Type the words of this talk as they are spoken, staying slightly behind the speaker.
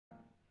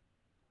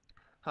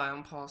Hi,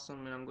 I'm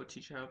Possum, and I'm going to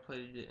teach you how to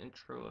play the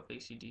intro of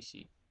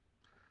ACDC.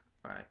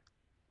 Alright,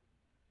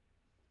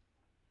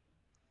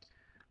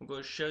 I'm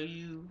going to show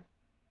you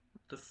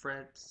the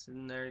frets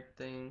and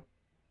everything,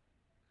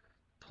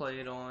 play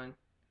it on,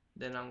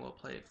 then I'm going to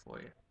play it for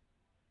you.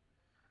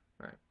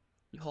 Alright,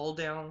 you hold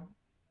down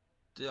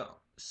the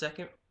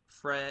second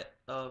fret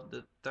of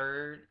the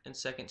third and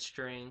second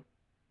string,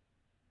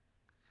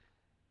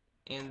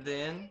 and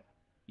then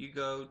you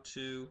go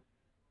to,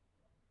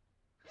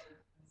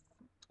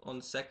 on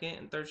the second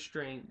and third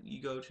string,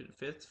 you go to the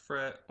fifth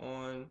fret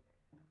on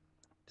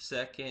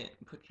second,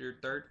 put your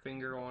third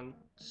finger on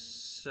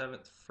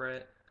seventh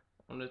fret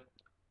on the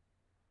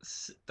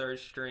third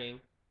string,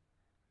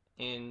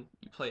 and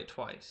you play it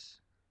twice.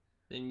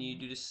 Then you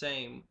do the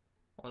same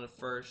on the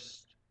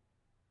first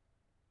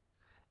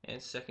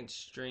and second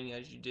string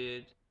as you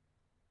did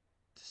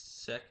the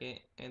second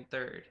and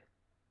third,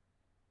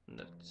 and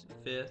the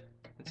fifth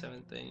and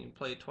seventh, and you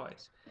play it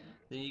twice.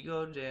 Then you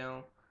go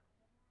down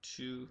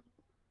to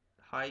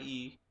high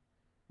E.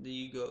 Then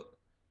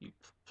you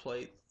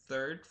play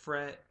third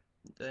fret,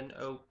 then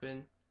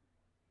open,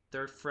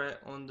 third fret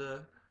on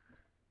the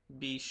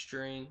B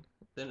string,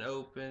 then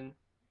open,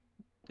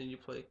 then you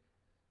play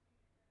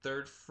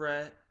third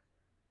fret,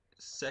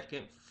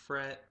 second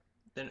fret,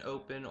 then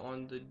open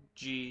on the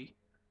G,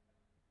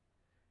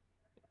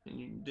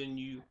 and then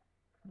you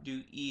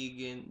do E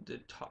again,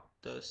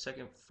 the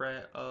second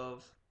fret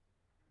of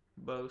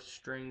both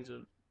strings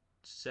of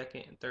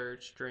second and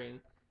third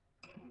string.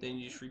 Then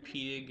you just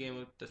repeat it again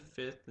with the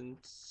fifth and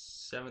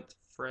seventh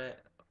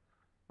fret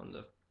on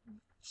the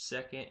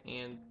second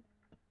and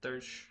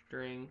third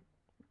string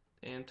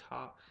and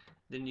top.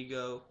 Then you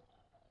go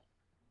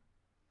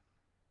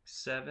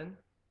 7,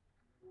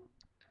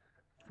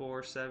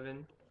 4,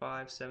 7,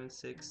 5, 7,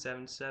 6,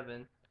 7,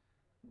 7,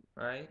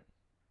 right?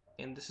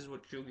 And this is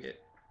what you'll get.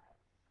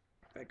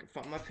 If I can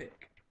find my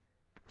pick.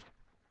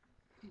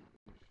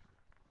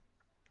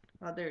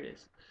 Oh, there it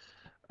is.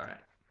 Alright.